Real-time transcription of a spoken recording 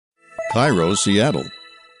KIRO, Seattle.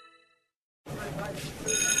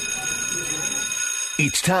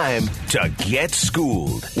 It's time to get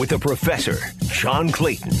schooled with the professor, John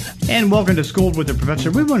Clayton. And welcome to Schooled with the Professor.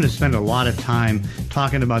 We want to spend a lot of time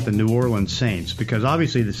talking about the New Orleans Saints because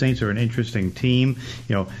obviously the Saints are an interesting team.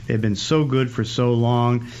 You know, they've been so good for so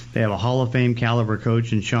long. They have a Hall of Fame caliber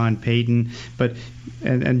coach in Sean Payton.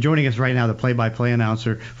 And joining us right now, the play-by-play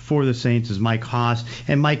announcer for the Saints is Mike Haas.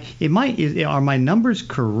 And Mike, are my numbers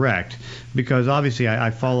correct? Because obviously I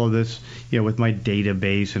follow this, with my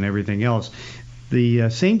database and everything else. The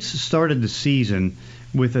Saints started the season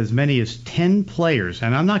with as many as 10 players,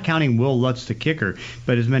 and I'm not counting Will Lutz, the kicker,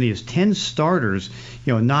 but as many as 10 starters,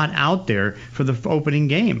 not out there for the opening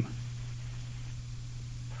game.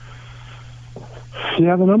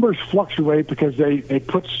 Yeah, the numbers fluctuate because they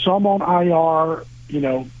put some on IR,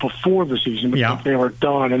 before the season because they were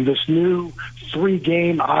done. And this new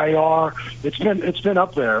 3-game IR, it's been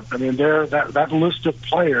up there. I mean, that list of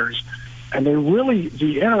players. And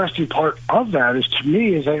the interesting part of that is, to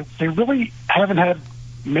me, is they really haven't had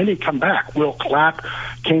many come back. Will Clapp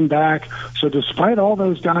came back. So despite all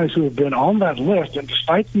those guys who have been on that list, and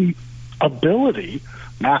despite the ability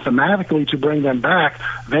mathematically to bring them back,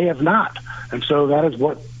 they have not. And so that is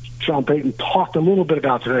what Sean Payton talked a little bit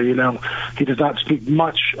about today. He does not speak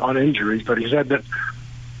much on injuries, but he said that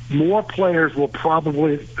more players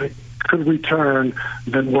could return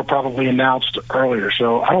than were probably announced earlier.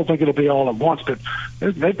 So I don't think it'll be all at once, but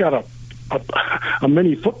they've got a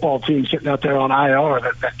mini football team sitting out there on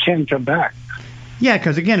IR that can come back. Yeah,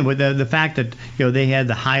 because again, with the fact that they had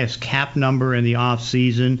the highest cap number in the off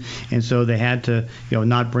season, and so they had to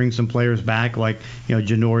not bring some players back like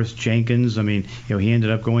Janoris Jenkins. I mean, he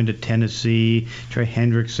ended up going to Tennessee. Trey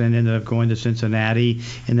Hendrickson ended up going to Cincinnati,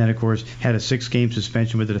 and then of course had a 6-game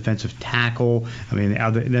suspension with the defensive tackle. I mean,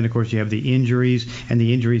 then of course you have the injuries, and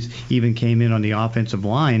the injuries even came in on the offensive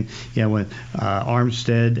line. When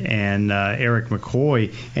Armstead and Eric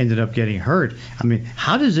McCoy ended up getting hurt. I mean,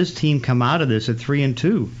 how does this team come out of this at 3-2?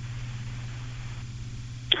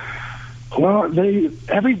 Well,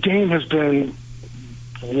 every game has been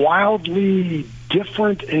wildly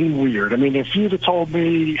different and weird. I mean, if you'd have told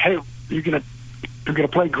me, hey, you're gonna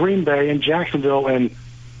play Green Bay in Jacksonville and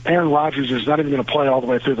Aaron Rodgers is not even going to play all the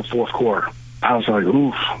way through the fourth quarter, I was like,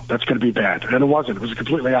 oof, that's going to be bad. And it wasn't. It was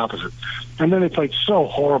completely opposite. And then they played so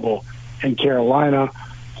horrible in Carolina.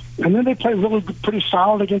 And then they played pretty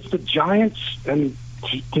solid against the Giants and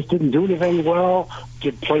just didn't do anything well.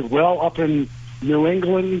 Played well up in New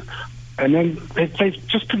England. And then they've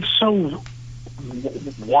just been so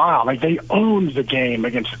wild. Like, they owned the game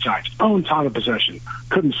against the Giants, owned time of possession,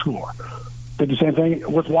 couldn't score. Did the same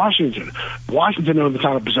thing with Washington. Washington owned the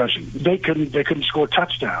time of possession. They couldn't score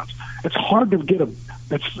touchdowns. It's hard to get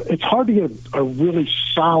a really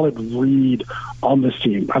solid read on this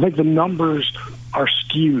team. I think the numbers are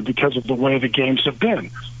skewed because of the way the games have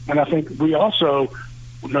been. And I think we also,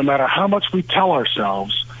 no matter how much we tell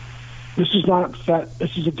ourselves, this is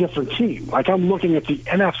a different team. Like, I'm looking at the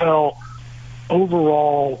NFL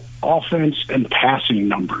overall offense and passing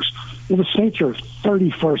numbers. Well, the Saints are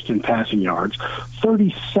 31st in passing yards,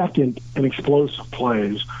 32nd in explosive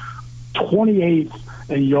plays, 28th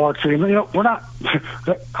in yards. We're not.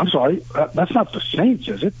 I'm sorry, that's not the Saints,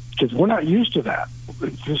 is it? Because we're not used to that.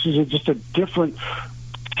 This is just a different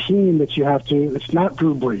team that you have to. It's not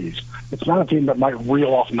Drew Brees. It's not a team that might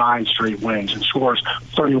reel off 9 straight wins and scores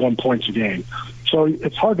 31 points a game. So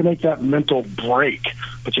it's hard to make that mental break,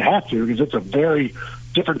 but you have to, because it's a very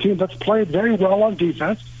different team that's played very well on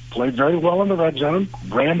defense, played very well in the red zone,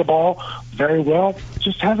 ran the ball very well,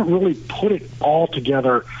 just hasn't really put it all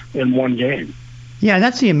together in one game. Yeah,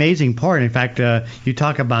 that's the amazing part. In fact, you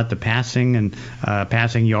talk about the passing and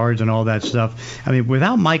passing yards and all that stuff. I mean,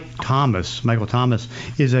 without Michael Thomas,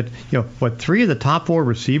 is it 3 of the top 4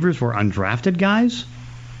 receivers were undrafted guys?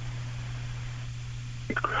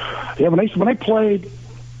 Yeah, when they played,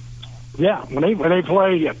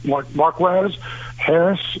 Marquez,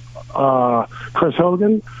 Harris, Chris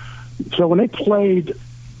Hogan. So when they played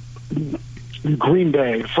Green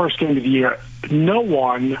Bay, first game of the year, no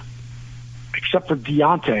one except for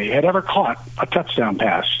Deontay had ever caught a touchdown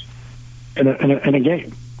pass in a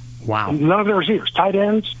game. Wow. None of the receivers, tight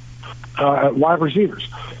ends, wide receivers.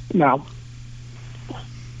 Now,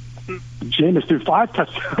 Jameis threw 5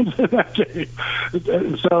 touchdowns in that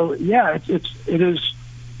game. So, yeah, it is,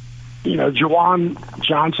 Juwan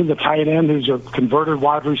Johnson, the tight end, who's a converted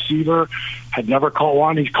wide receiver, had never caught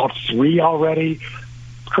one. He's caught 3 already.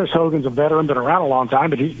 Chris Hogan's a veteran, been around a long time,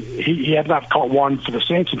 but he had not caught one for the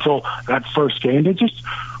Saints until that first game. They just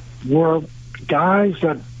were guys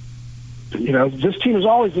that this team has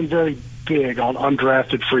always been very big on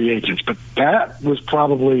undrafted free agents, but that was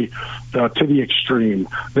probably to the extreme.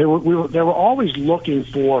 They were always looking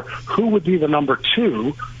for who would be the number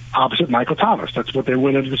 2 opposite Michael Thomas. That's what they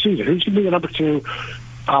went into the season. Who's going to be the number 2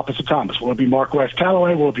 opposite Thomas? Will it be Marquez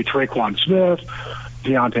Callaway? Will it be Traquan Smith?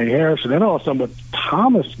 Deontay Harris? And then all of a sudden with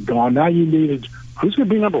Thomas gone, now you needed who's going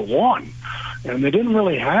to be number 1? And they didn't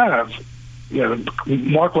really have,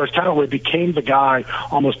 Marquez Callaway became the guy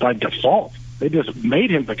almost by default. They just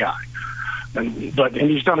made him the guy. And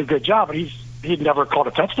he's done a good job, but he'd never caught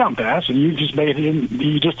a touchdown pass, and you just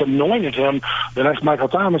anointed him the next Michael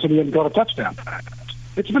Thomas, and he hadn't caught a touchdown pass.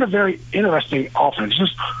 It's been a very interesting offense.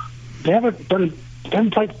 Just they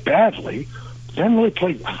haven't played badly. They haven't really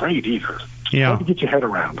played great either. Yeah. Hard to get your head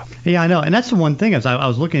around. Yeah, I know. And that's the one thing. As I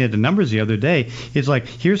was looking at the numbers the other day, it's like,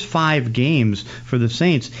 here's 5 games for the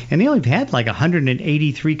Saints, and they only had like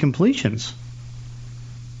 183 completions.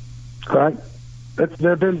 Right.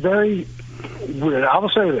 They've been very weird. I will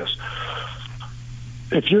say this.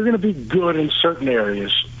 If you're going to be good in certain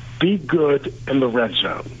areas, be good in the red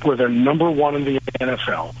zone, where they're number 1 in the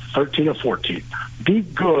NFL, 13 or 14. Be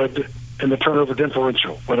good in the turnover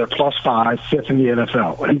differential, where they're +5, 5th in the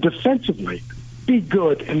NFL. And defensively, be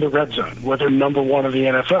good in the red zone, where they're number 1 in the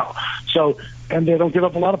NFL. So, and they don't give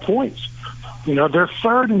up a lot of points. They're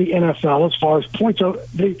 3rd in the NFL as far as points. So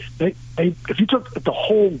they if you took the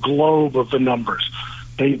whole globe of the numbers,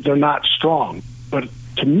 they're not strong. But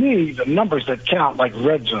to me, the numbers that count, like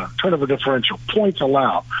red zone, turnover differential, points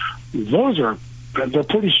allowed, they're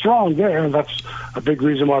pretty strong there, and that's a big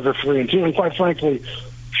reason why they're 3-2. And quite frankly,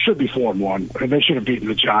 should be 4-1, and they should have beaten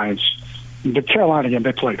the Giants. But Carolina, again,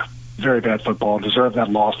 they played very bad football and deserved that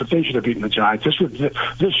loss, but they should have beaten the Giants. This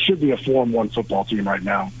should be a 4-1 football team right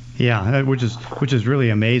now. Yeah, which is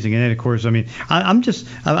really amazing. And then, of course, I mean, I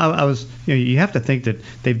was, you have to think that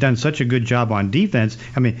they've done such a good job on defense.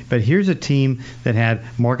 I mean, but here's a team that had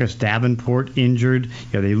Marcus Davenport injured.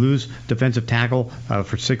 They lose defensive tackle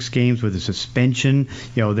for 6 games with a suspension.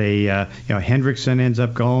 Hendrickson ends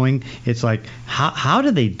up going. It's like, how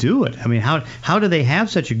do they do it? I mean, how do they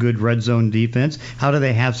have such a good red zone defense? How do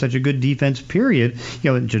they have such a good defense, period?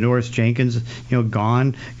 Janoris Jenkins,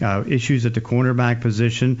 gone, issues at the cornerback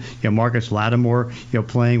position. Marcus Lattimore,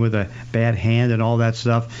 playing with a bad hand and all that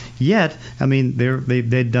stuff. Yet, I mean,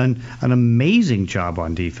 they've done an amazing job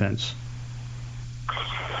on defense.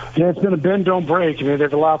 Yeah, it's been a bend, don't break. I mean,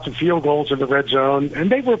 they've allowed some field goals in the red zone,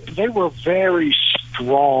 and they were very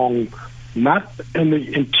strong, not in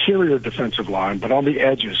the interior defensive line, but on the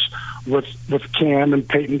edges with Cam and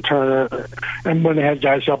Peyton Turner, and when they had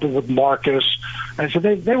guys helping with Marcus, and so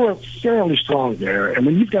they were fairly strong there. And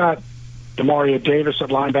when you've got Demario Davis at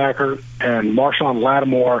linebacker, and Marshawn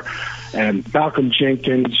Lattimore, and Malcolm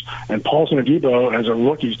Jenkins, and Paulson Adebo as a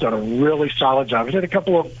rookie, he's done a really solid job. He's had a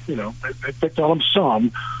couple of, they picked on him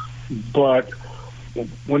some, but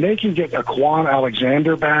when they can get Quan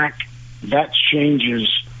Alexander back, that changes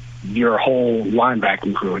your whole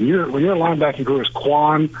linebacking crew. And when your linebacking crew is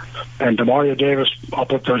Quan and Demario Davis, I'll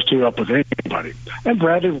put those two up with anybody. And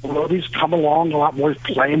Bradley Roby's come along a lot more, he's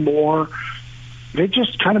playing more. They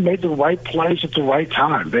just kind of made the right plays at the right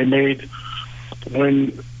time.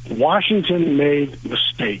 When Washington made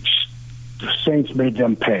mistakes, the Saints made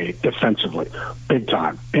them pay defensively, big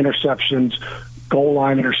time. Interceptions, goal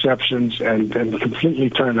line interceptions, and completely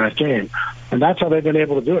turn that game. And that's how they've been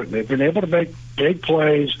able to do it. They've been able to make big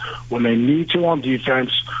plays when they need to on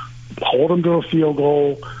defense, hold them to a field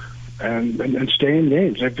goal, and stay in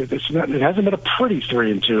games. It hasn't been a pretty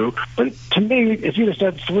 3-2, but to me, if you'd have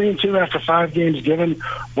said 3-2 after 5 games, given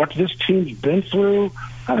what this team's been through,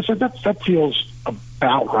 I said that feels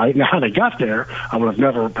about right. Now they got there, I would have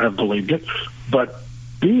never have believed it, but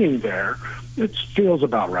being there, it feels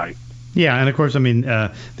about right. Yeah, and of course, I mean,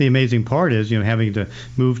 the amazing part is, having to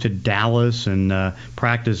move to Dallas and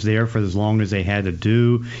practice there for as long as they had to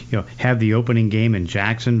do, have the opening game in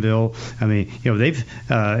Jacksonville. I mean, they've,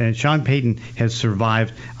 and Sean Payton has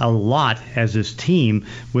survived a lot as this team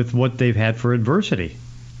with what they've had for adversity.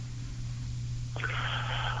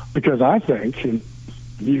 Because I think, and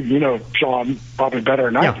you know Sean probably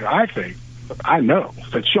better than I do, I know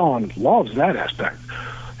that Sean loves that aspect.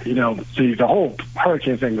 The whole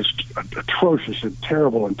hurricane thing was atrocious and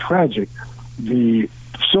terrible and tragic. The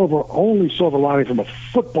silver lining from a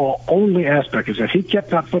football-only aspect is that he kept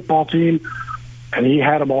that football team, and he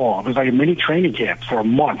had them all. It was like a mini training camp for a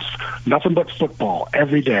month. Nothing but football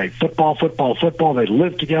every day. Football, football, football. They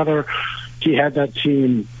lived together. He had that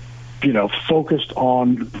team, focused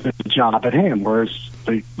on the job at hand, whereas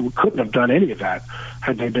they couldn't have done any of that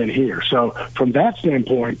had they been here. So from that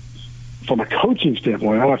standpoint, from a coaching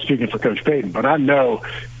standpoint, I'm not speaking for Coach Payton, but I know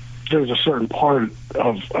there's a certain part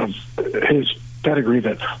of his pedigree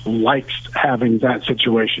that likes having that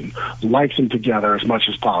situation, likes them together as much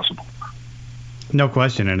as possible. No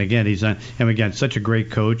question, and again, he's such a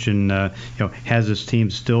great coach, and has his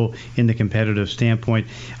team still in the competitive standpoint.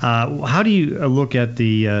 How do you look at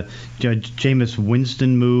the Jameis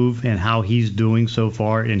Winston move and how he's doing so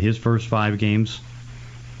far in his first 5 games?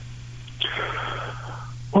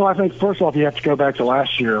 Well, I think first off, you have to go back to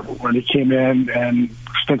last year when he came in and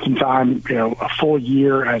spent some time, a full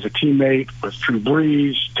year as a teammate with Drew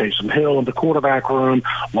Brees, Taysom Hill in the quarterback room,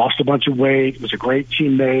 lost a bunch of weight, was a great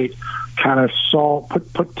teammate, kind of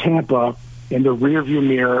put Tampa in the rearview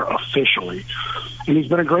mirror officially. And he's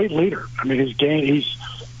been a great leader. I mean,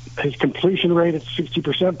 his completion rate at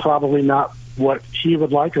 60%, probably not what he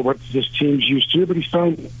would like or what this team's used to, but he's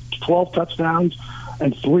thrown 12 touchdowns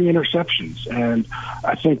and 3 interceptions. And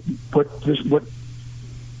I think what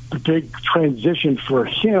the big transition for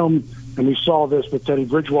him, and we saw this with Teddy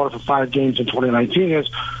Bridgewater for 5 games in 2019, is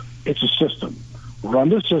it's a system. Run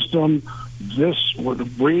the system.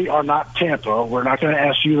 We are not Tampa. We're not going to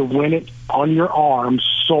ask you to win it on your arm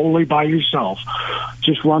solely by yourself.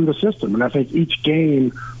 Just run the system. And I think each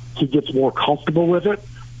game he gets more comfortable with it.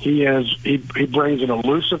 He brings an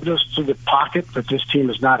elusiveness to the pocket that this team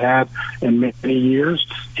has not had in many years.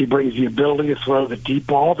 He brings the ability to throw the deep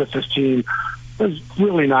ball that this team has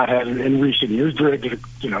really not had in recent years. Drake did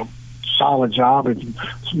a solid job, and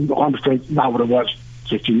arm strength not what it was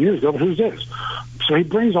 15 years ago, but who's this? So he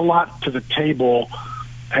brings a lot to the table,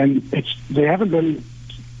 and they haven't been,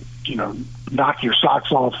 knock your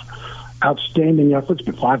socks off outstanding efforts,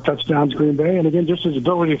 but 5 touchdowns Green Bay, and again, just his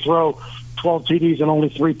ability to throw 12 TDs and only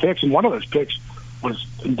 3 picks, and one of those picks was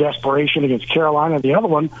in desperation against Carolina. The other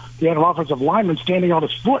one, he had an offensive lineman standing on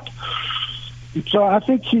his foot. So I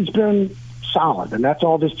think he's been solid, and that's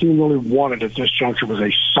all this team really wanted at this juncture was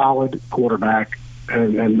a solid quarterback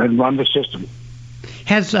and run the system.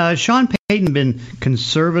 Has Sean Payton been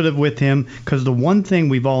conservative with him? Because the one thing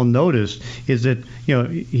we've all noticed is that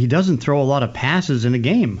he doesn't throw a lot of passes in a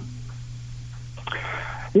game.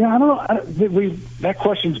 Yeah, I don't know. That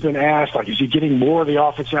question's been asked. Like, is he getting more of the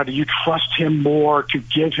offense now? Do you trust him more to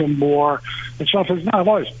give him more? And Sean says, no, I've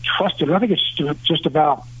always trusted him. I think it's just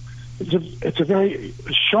about it's a very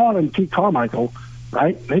Sean and Pete Carmichael,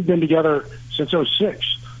 right? They've been together since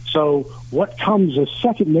 '06. So what comes as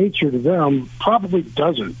second nature to them probably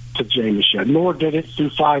doesn't to Jameis yet, nor did it through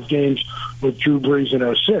 5 games with Drew Brees in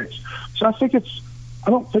 '06. So I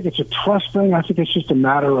don't think it's a trust thing. I think it's just a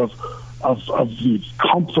matter of the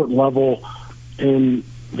comfort level in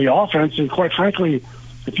the offense. And quite frankly,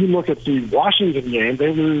 if you look at the Washington game,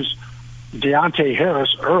 they lose Deontay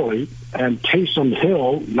Harris early and Taysom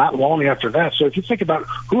Hill not long after that. So if you think about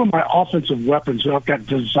who are my offensive weapons who I've got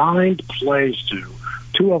designed plays to,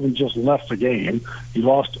 2 of them just left the game. You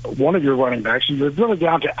lost one of your running backs, and you're really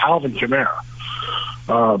down to Alvin Kamara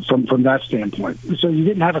from that standpoint. So you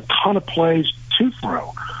didn't have a ton of plays to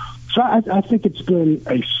throw. So I think it's been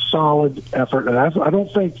a solid effort, and I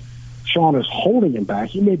don't think Sean is holding him back.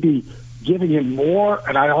 He may be giving him more,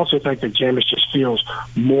 and I also think that Jameis just feels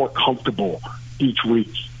more comfortable each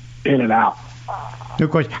week in and out. No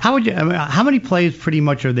question. How many plays pretty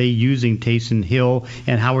much are they using Taysom Hill,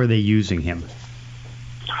 and how are they using him?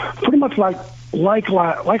 Pretty much like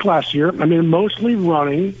last year. I mean, mostly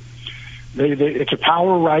running. It's a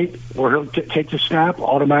power right where he'll take the snap,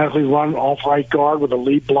 automatically run off right guard with a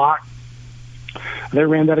lead block. They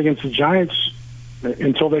ran that against the Giants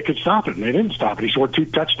until they could stop it, and they didn't stop it. He scored 2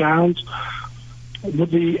 touchdowns.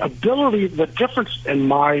 With the ability, the difference in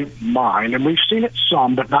my mind, and we've seen it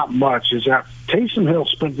some, but not much, is that Taysom Hill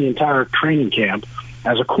spent the entire training camp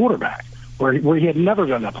as a quarterback, where he had never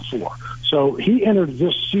done that before. So he entered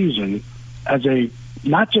this season as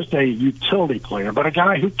not just a utility player, but a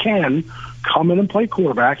guy who can come in and play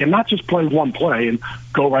quarterback and not just play one play and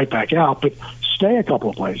go right back out, but stay a couple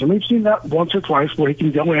of plays. And we've seen that once or twice where he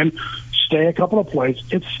can go in, stay a couple of plays.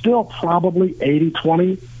 It's still probably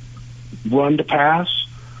 80-20 run to pass,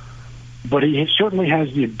 but he certainly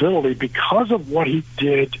has the ability, because of what he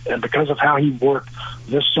did and because of how he worked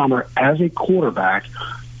this summer as a quarterback.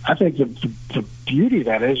 I think the beauty of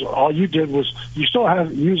that is all you did was you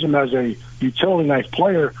still use him as a utility knife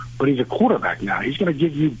player, but he's a quarterback now. He's going to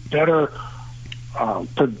give you better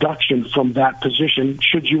production from that position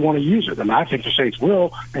should you want to use it. And I think the Saints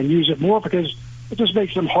will and use it more because it just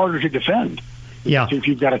makes them harder to defend. Yeah. If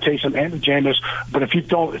you've got a Taysom and a Jameis, but if you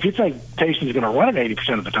think Taysom's going to run it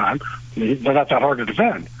 80% of the time, they're not that hard to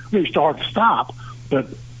defend. I mean, it's still hard to stop, but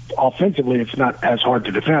offensively, it's not as hard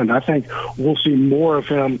to defend. I think we'll see more of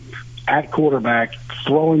him at quarterback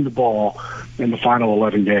throwing the ball in the final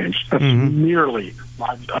 11 games. That's merely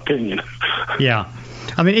my opinion. Yeah.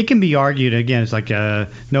 I mean, it can be argued, again, it's like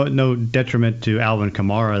no detriment to Alvin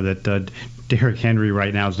Kamara that Derrick Henry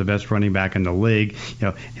right now is the best running back in the league,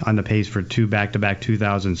 on the pace for 2 back-to-back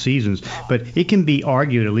 2,000 seasons. But it can be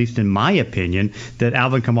argued, at least in my opinion, that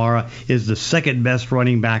Alvin Kamara is the second best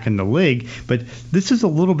running back in the league. But this is a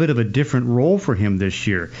little bit of a different role for him this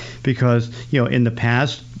year because, in the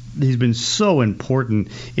past, he's been so important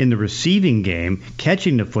in the receiving game,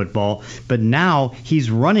 catching the football, but now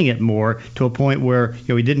he's running it more to a point where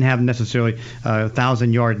he didn't have necessarily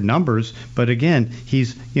 1,000-yard numbers, but again,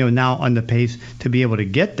 he's now on the pace to be able to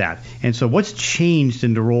get that. And so, what's changed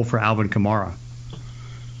in the role for Alvin Kamara?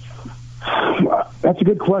 That's a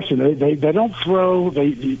good question. They don't throw.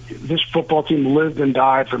 This football team lived and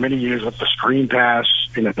died for many years with the screen pass,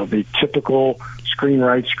 the typical screen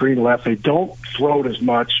right, screen left. They don't throw it as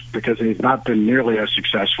much because he's not been nearly as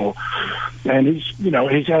successful. And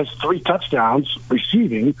he has 3 touchdowns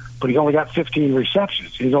receiving, but he's only got 15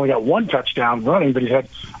 receptions. He's only got 1 touchdown running, but he's had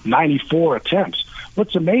 94 attempts.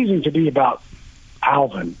 What's amazing to me about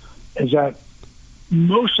Alvin is that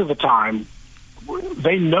most of the time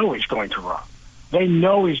they know he's going to run. They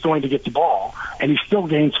know he's going to get the ball, and he still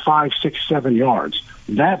gains 5, 6, 7 yards.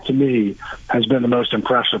 That, to me, has been the most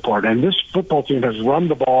impressive part. And this football team has run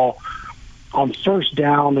the ball on first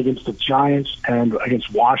down against the Giants and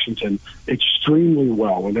against Washington extremely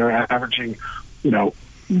well. When they're averaging,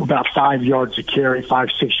 about 5 yards a carry, 5,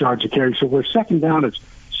 6 yards a carry. So we're second down, it's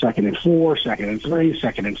 2nd and 4, 2nd and 3,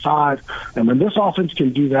 2nd and 5. And when this offense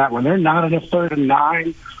can do that, when they're not in a 3rd and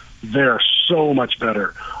 9, they're so much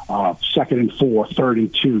better. 2nd and 4, 3rd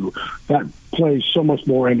and 2. That plays so much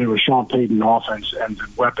more into a Sean Payton offense and the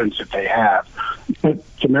weapons that they have. But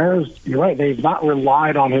Kamara's, you're right, they've not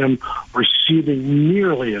relied on him receiving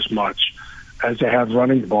nearly as much as they have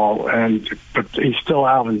running the ball. But he's still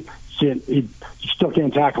Alvin. He still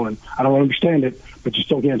can't tackle him. I don't understand it, but you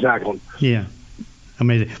still can't tackle him. Yeah.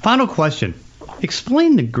 Amazing. Final question.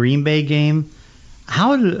 Explain the Green Bay game.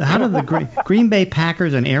 How do the Green Bay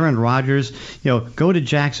Packers and Aaron Rodgers, go to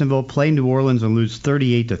Jacksonville, play New Orleans, and lose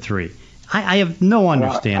 38-3? I have no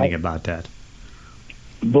understanding about that.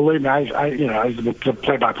 Believe me, I the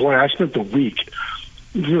play-by-play. I spent the week,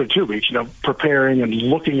 really 2 weeks, preparing and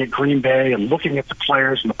looking at Green Bay and looking at the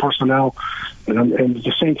players and the personnel, and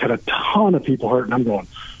the Saints had a ton of people hurt, and I'm going,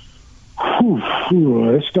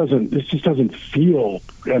 this just doesn't feel.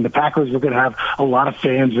 And the Packers were going to have a lot of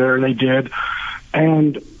fans there, and they did.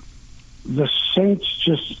 And the Saints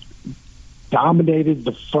just dominated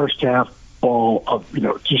the first half ball of,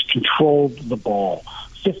 just controlled the ball.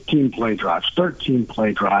 15 play drives, 13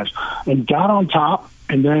 play drives, and got on top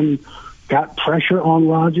and then got pressure on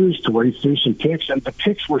Rodgers to where he threw some picks. And the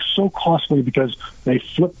picks were so costly because they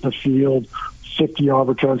flipped the field, 50-yard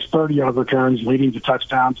returns, 30-yard returns, leading to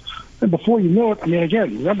touchdowns. And before you know it,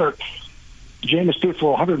 again, remember, Jameis threw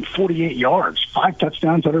for 148 yards, 5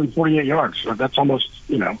 touchdowns, 148 yards. So that's almost,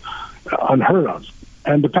 unheard of.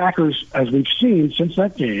 And the Packers, as we've seen since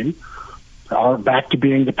that game, are back to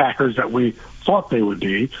being the Packers that we thought they would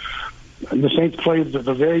be. And the Saints played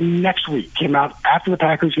the very next week, came out after the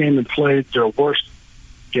Packers game and played their worst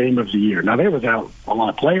game of the year. Now, they were without a lot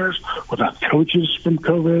of players, without coaches from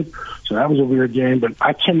COVID, so that was a weird game, but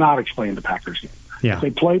I cannot explain the Packers game. Yeah. If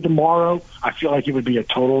they played tomorrow, I feel like it would be a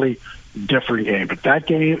totally different game. But that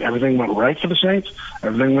game, everything went right for the Saints.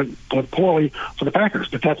 Everything went poorly for the Packers.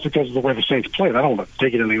 But that's because of the way the Saints played. I don't want to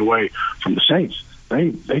take anything away from the Saints.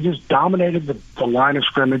 They just dominated the line of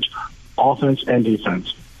scrimmage, offense and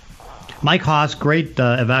defense. Mike Haas, great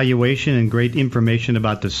evaluation and great information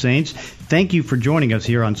about the Saints. Thank you for joining us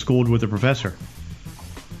here on Schooled with the Professor.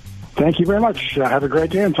 Thank you very much. Have a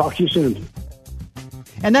great day and talk to you soon.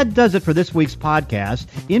 And that does it for this week's podcast.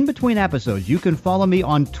 In between episodes, you can follow me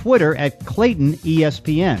on Twitter at Clayton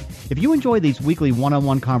ESPN. If you enjoy these weekly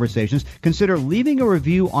one-on-one conversations, consider leaving a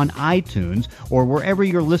review on iTunes or wherever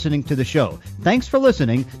you're listening to the show. Thanks for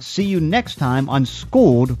listening. See you next time on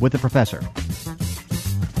Schooled with the Professor.